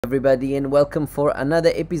Everybody, and welcome for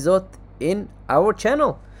another episode in our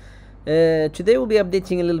channel. Today we'll be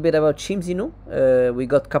updating a little bit about CHEEMS INU. We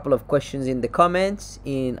got a couple of questions in the comments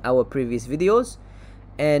in our previous videos,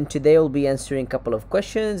 and today we'll be answering a couple of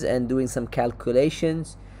questions and doing some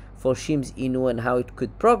calculations for CHEEMS INU and how it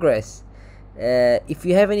could progress. If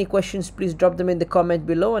you have any questions, please drop them in the comment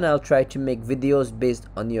below and I'll try to make videos based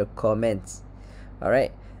on your comments.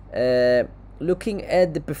 Alright, looking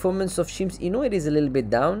at the performance of CHEEMS INU, it is a little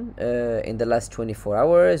bit down in the last 24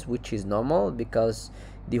 hours, which is normal because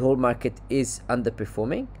the whole market is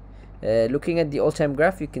underperforming. Looking at the all-time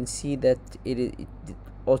graph, you can see that the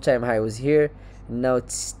all-time high was here. Now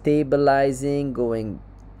it's stabilizing, going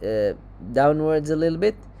downwards a little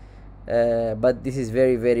bit, but this is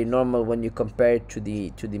very normal when you compare it to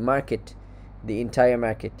the market, the entire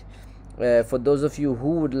market. For those of you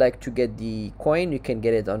who would like to get the coin, you can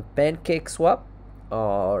get it on PancakeSwap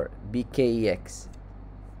or BKEX.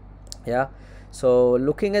 Yeah, so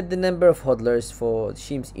looking at the number of hodlers for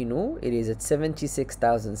CHEEMS INU, it is at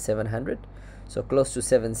 76,700, so close to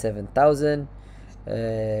 77,000,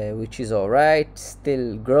 which is alright,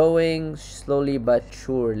 still growing slowly but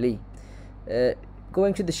surely.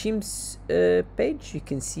 Going to the CHEEMS page, you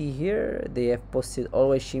can see here they have posted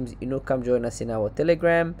always CHEEMS INU, come join us in our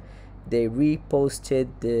Telegram. They reposted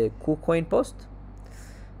the KuCoin post,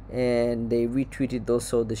 and they retweeted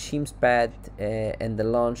also the CHEEMS pad and the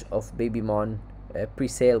launch of BabyMon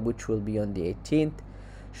pre-sale, which will be on the 18th.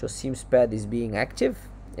 So CHEEMS pad is being active,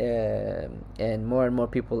 and more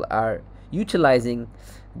people are utilizing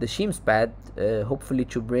the CHEEMS pad, hopefully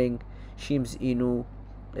to bring CHEEMS INU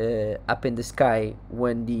up in the sky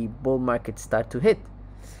when the bull market start to hit.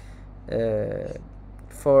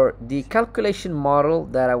 For the calculation model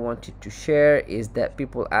that I wanted to share is that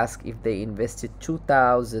people ask if they invested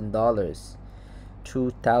 $2,000,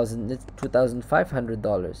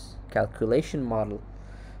 $2,500 calculation model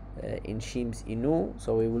in CHEEMS INU.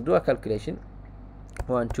 So we will do a calculation.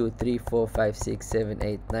 1 2 3 4 5 6 7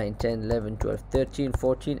 8 9 10 11 12 13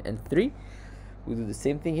 14 and 3. We'll do the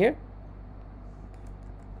same thing here.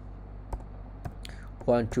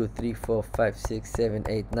 1 2 3 4 5 6 7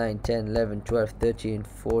 8 9 10 11 12 13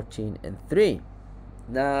 14 and 3.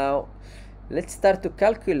 Now let's start to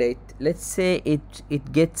calculate. Let's say it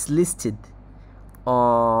gets listed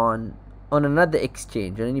on another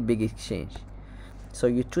exchange, on any big exchange. So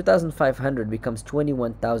your 2,500 becomes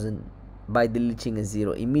 21,000 by deleting a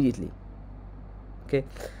zero immediately. Okay,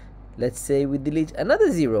 let's say we delete another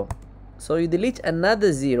zero. So you delete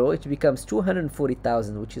another zero, it becomes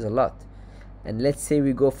 240,000, which is a lot. And let's say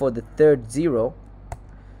we go for the third zero,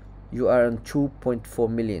 you are on 2.4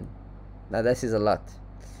 million. Now this is a lot.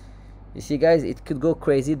 You see guys, it could go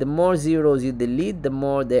crazy. The more zeros you delete, the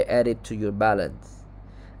more they added to your balance.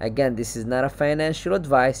 Again, this is not a financial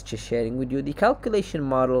advice, just sharing with you the calculation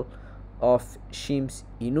model of CHEEMS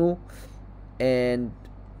INU. And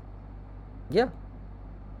yeah,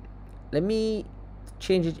 let me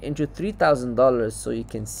change it into $3,000 so you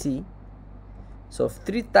can see. So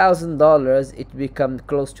 $3,000, it becomes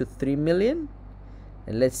close to 3 million.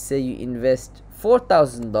 And let's say you invest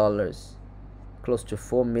 $4,000, close to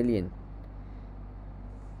 4 million.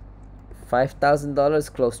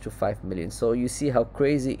 $5,000, close to 5 million. So you see how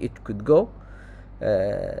crazy it could go.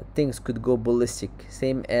 Things could go ballistic.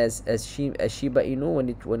 Same as Shiba Inu,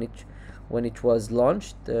 when it was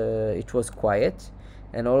launched, it was quiet,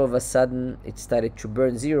 and all of a sudden it started to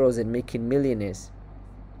burn zeros and making millionaires.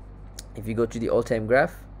 If you go to the all-time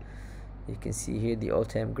graph, you can see here the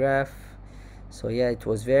all-time graph. So yeah, it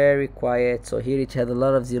was very quiet. So here it had a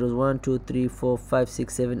lot of zeros, 1 2 3 4 5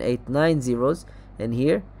 6 7 8 9 zeros, and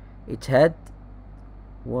here it had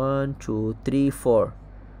 1 2 3 4.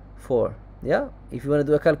 Yeah, if you want to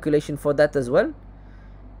do a calculation for that as well,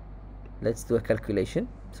 let's do a calculation.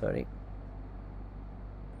 Sorry,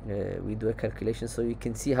 we do a calculation so you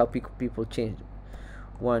can see how people change.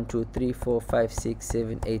 1 2 3 4 5 6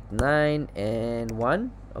 7 8 9 and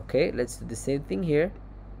 1. Okay, let's do the same thing here.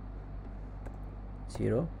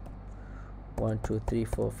 0 1 2 3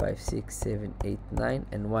 4 5 6 7 8 9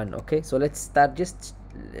 and 1. Okay, so let's start. Just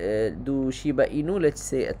do Shiba Inu. Let's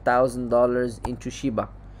say $1,000 into Shiba.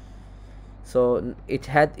 So it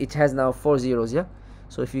has now 4 zeros. Yeah,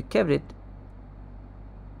 so if you kept it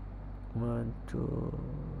 1 2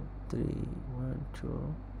 3 1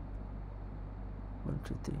 2 1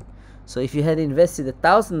 2 3. So if you had invested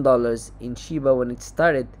 $1,000 in Shiba when it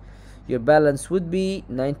started, your balance would be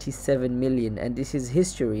 97 million, and this is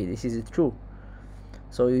history. This is true.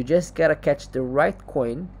 So you just gotta catch the right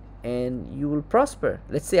coin and you will prosper.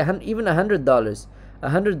 Let's say even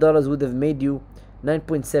 $100 would have made you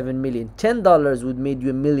 9.7 million. $10 would made you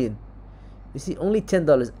a million. You see, only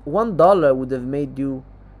 $10. $1 would have made you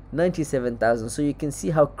 97,000. So you can see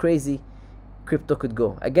how crazy crypto could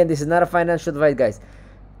go. Again, this is not a financial advice, guys.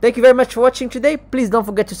 Thank you very much for watching today. Please don't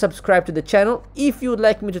forget to subscribe to the channel. If you would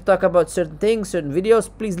like me to talk about certain things, certain videos,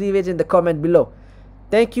 please leave it in the comment below.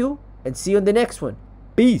 Thank you, and see you on the next one.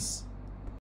 Peace.